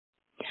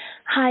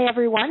Hi,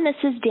 everyone. This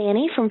is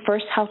Danny from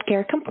First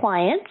Healthcare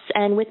Compliance,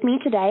 and with me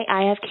today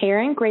I have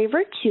Karen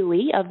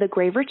Graver-Toohey of the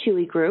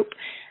Graver-Toohey Group.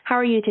 How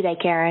are you today,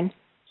 Karen?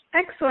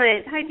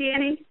 Excellent. Hi,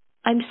 Danny.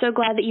 I'm so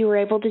glad that you were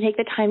able to take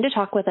the time to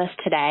talk with us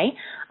today.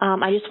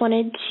 I just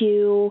wanted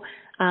to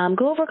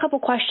go over a couple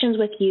questions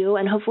with you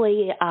and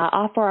hopefully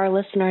offer our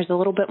listeners a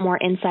little bit more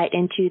insight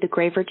into the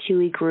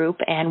Graver-Toohey Group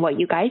and what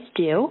you guys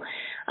do.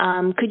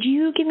 Could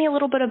you give me a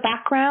little bit of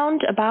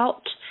background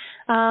about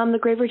the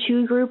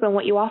Graver-Toohey Group and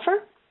what you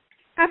offer?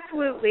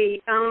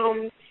 Absolutely.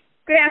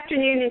 Good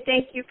afternoon, and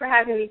thank you for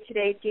having me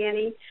today,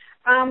 Danny.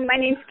 My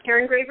name is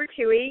Karen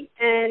Graver-Toohey,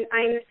 and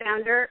I'm the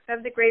founder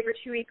of the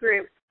Graver-Toohey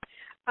Group.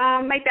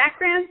 My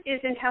background is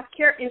in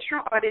healthcare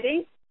internal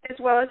auditing as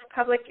well as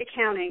public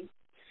accounting.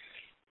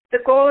 The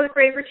goal of the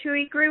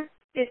Graver-Toohey Group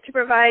is to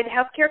provide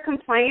healthcare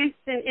compliance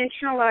and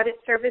internal audit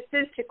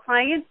services to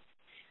clients,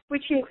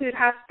 which include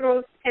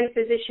hospitals and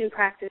physician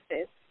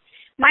practices.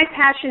 My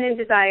passion and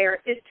desire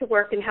is to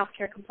work in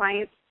healthcare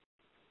compliance.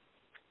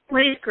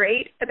 What is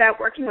great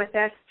about working with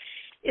us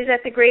is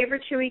that the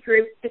Graver-Toohey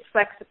Group is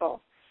flexible.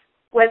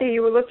 Whether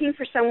you are looking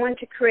for someone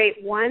to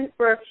create one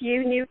or a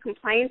few new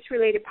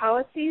compliance-related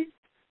policies,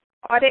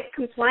 audit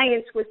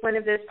compliance with one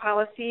of those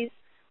policies,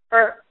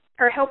 or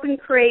helping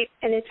create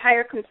an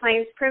entire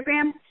compliance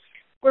program,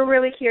 we're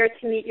really here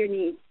to meet your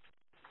needs.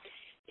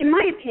 In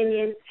my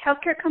opinion,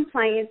 healthcare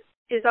compliance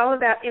is all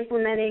about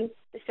implementing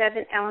the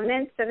 7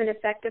 elements of an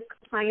effective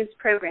compliance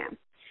program.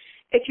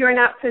 If you're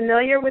not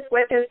familiar with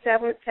what those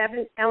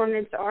seven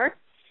elements are,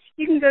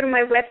 you can go to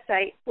my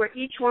website where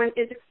each one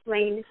is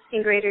explained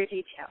in greater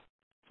detail.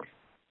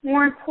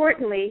 More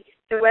importantly,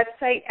 the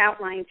website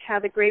outlines how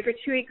the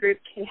Graver-Toohey Group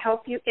can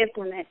help you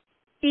implement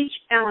each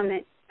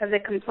element of the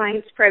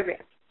compliance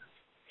program.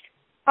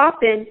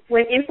 Often,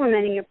 when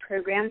implementing a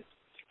program,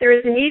 there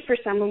is a need for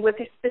someone with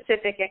a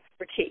specific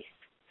expertise.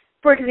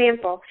 For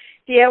example,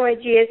 the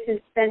OIG has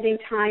been spending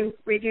time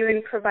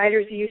reviewing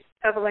providers' use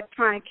of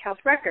electronic health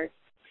records.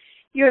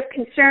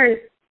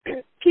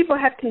 People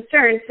have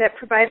concerns that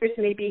providers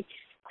may be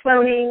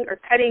cloning or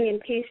cutting and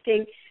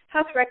pasting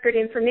health record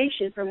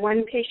information from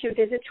one patient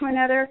visit to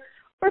another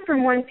or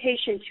from one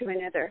patient to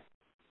another.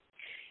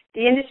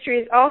 The industry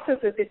is also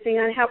focusing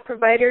on how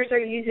providers are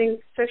using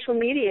social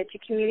media to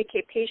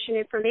communicate patient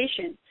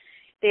information.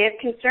 They have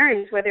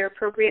concerns whether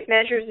appropriate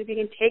measures are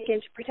being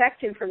taken to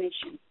protect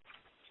information.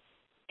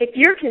 If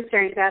you're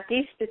concerned about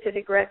these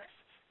specific risks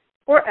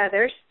or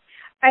others,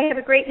 I have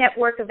a great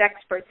network of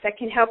experts that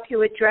can help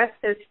you address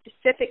those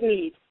specific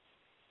needs.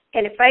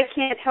 And if I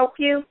can't help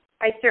you,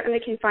 I certainly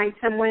can find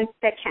someone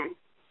that can.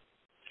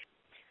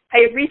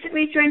 I have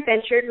recently joint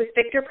ventured with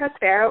Victor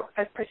Prospero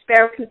of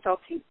Prospero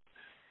Consulting.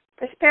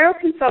 Prospero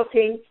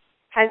Consulting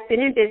has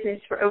been in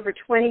business for over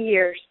 20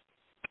 years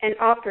and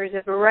offers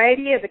a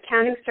variety of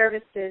accounting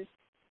services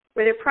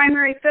where their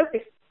primary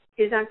focus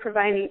is on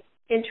providing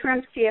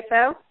interim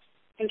CFO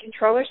and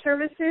controller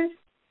services,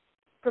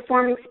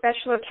 performing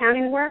special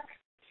accounting work,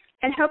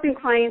 and helping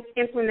clients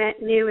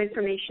implement new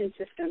information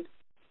systems.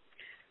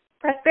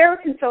 Prospero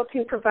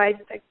Consulting provides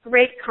a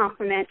great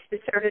complement to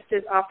the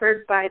services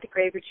offered by the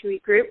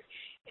Graver-Toohey Group,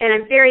 and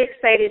I'm very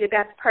excited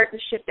about the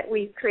partnership that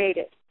we've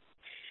created.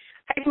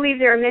 I believe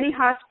there are many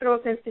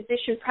hospitals and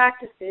physician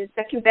practices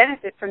that can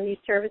benefit from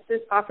these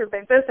services offered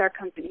by both our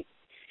companies.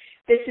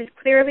 This is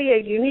clearly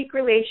a unique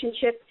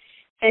relationship,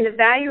 and the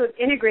value of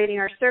integrating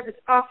our service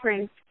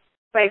offerings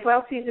by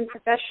well-seasoned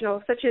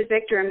professionals such as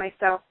Victor and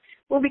myself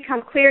will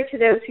become clear to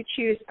those who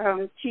choose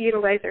to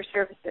utilize our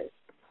services.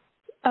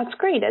 That's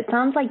great. It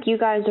sounds like you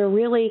guys are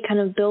really kind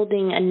of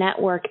building a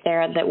network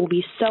there that will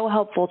be so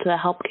helpful to the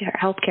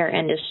healthcare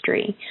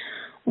industry.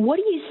 What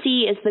do you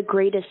see as the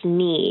greatest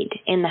need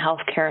in the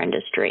healthcare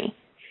industry?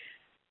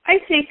 I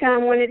think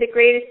one of the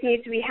greatest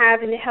needs we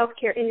have in the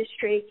healthcare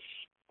industry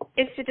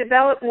is to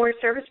develop more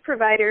service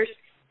providers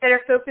that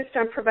are focused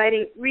on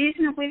providing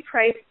reasonably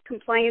priced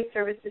compliance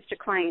services to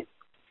clients.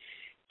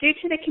 Due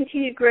to the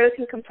continued growth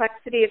and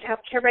complexity of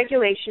healthcare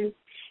regulations,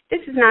 this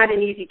is not an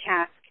easy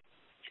task.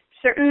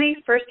 Certainly,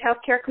 First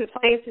Healthcare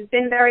Compliance has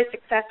been very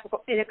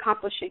successful in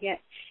accomplishing it,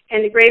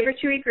 and the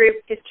Graver-Toohey Group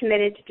is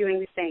committed to doing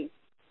the same.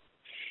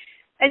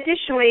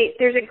 Additionally,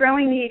 there's a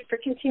growing need for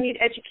continued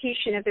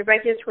education of the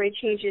regulatory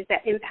changes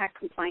that impact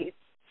compliance.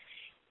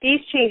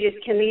 These changes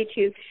can lead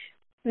to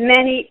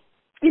many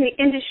in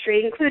the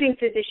industry, including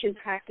physician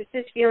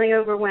practices, feeling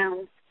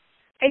overwhelmed.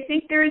 I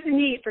think there is a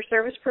need for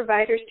service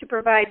providers to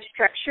provide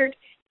structured,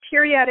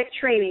 periodic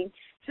training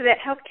so that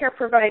healthcare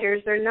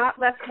providers are not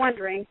left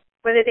wondering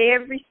whether they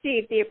have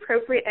received the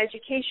appropriate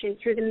education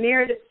through the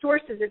myriad of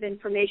sources of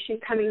information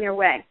coming their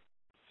way.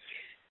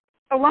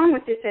 Along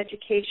with this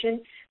education,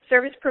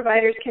 service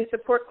providers can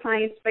support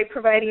clients by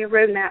providing a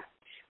roadmap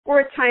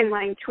or a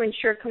timeline to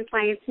ensure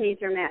compliance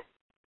needs are met.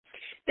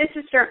 This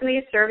is certainly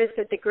a service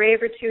that the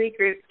Graver-Toohey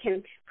Group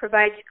can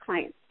provide to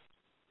clients.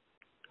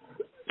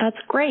 That's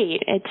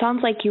great. It sounds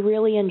like you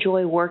really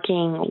enjoy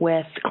working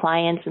with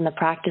clients and the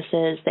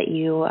practices that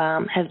you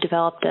have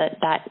developed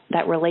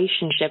that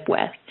relationship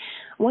with.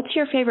 What's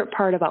your favorite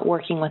part about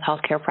working with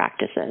healthcare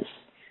practices?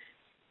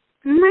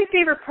 My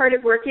favorite part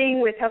of working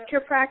with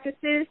healthcare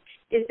practices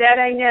is that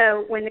I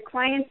know when the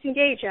clients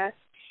engage us,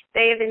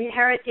 they have an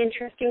inherent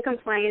interest in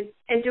compliance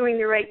and doing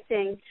the right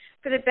thing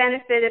for the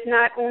benefit of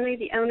not only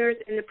the owners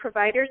and the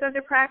providers of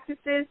their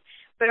practices,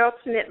 but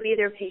ultimately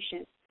their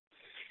patients.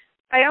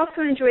 I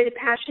also enjoy the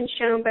passion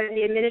shown by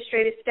the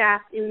administrative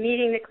staff in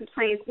meeting the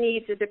compliance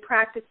needs of the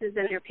practices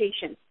and their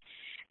patients.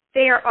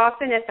 They are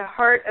often at the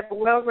heart of a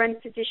well-run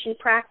physician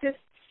practice,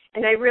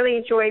 and I really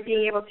enjoy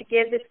being able to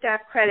give the staff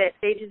credit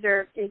they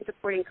deserve in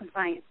supporting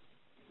compliance.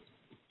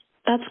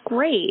 That's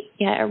great.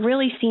 Yeah, it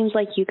really seems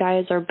like you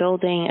guys are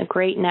building a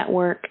great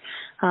network,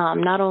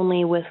 not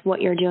only with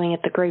what you're doing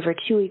at the Graver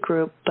Toohey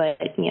Group, but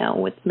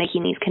with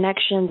making these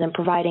connections and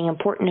providing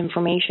important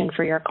information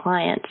for your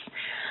clients.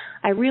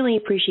 I really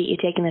appreciate you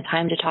taking the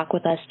time to talk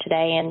with us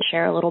today and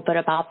share a little bit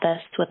about this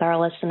with our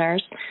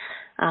listeners.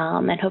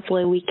 And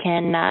hopefully we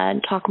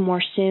can talk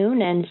more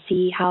soon and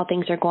see how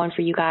things are going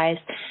for you guys.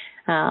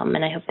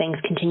 And I hope things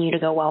continue to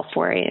go well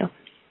for you.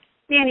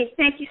 Danny,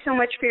 thank you so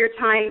much for your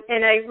time,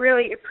 and I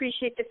really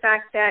appreciate the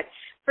fact that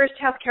First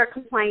Healthcare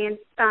Compliance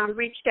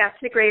reached out to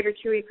the Graver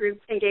Toohey Group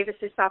and gave us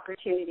this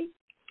opportunity.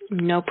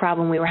 No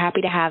problem. We were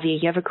happy to have you.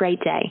 You have a great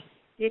day.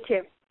 You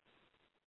too.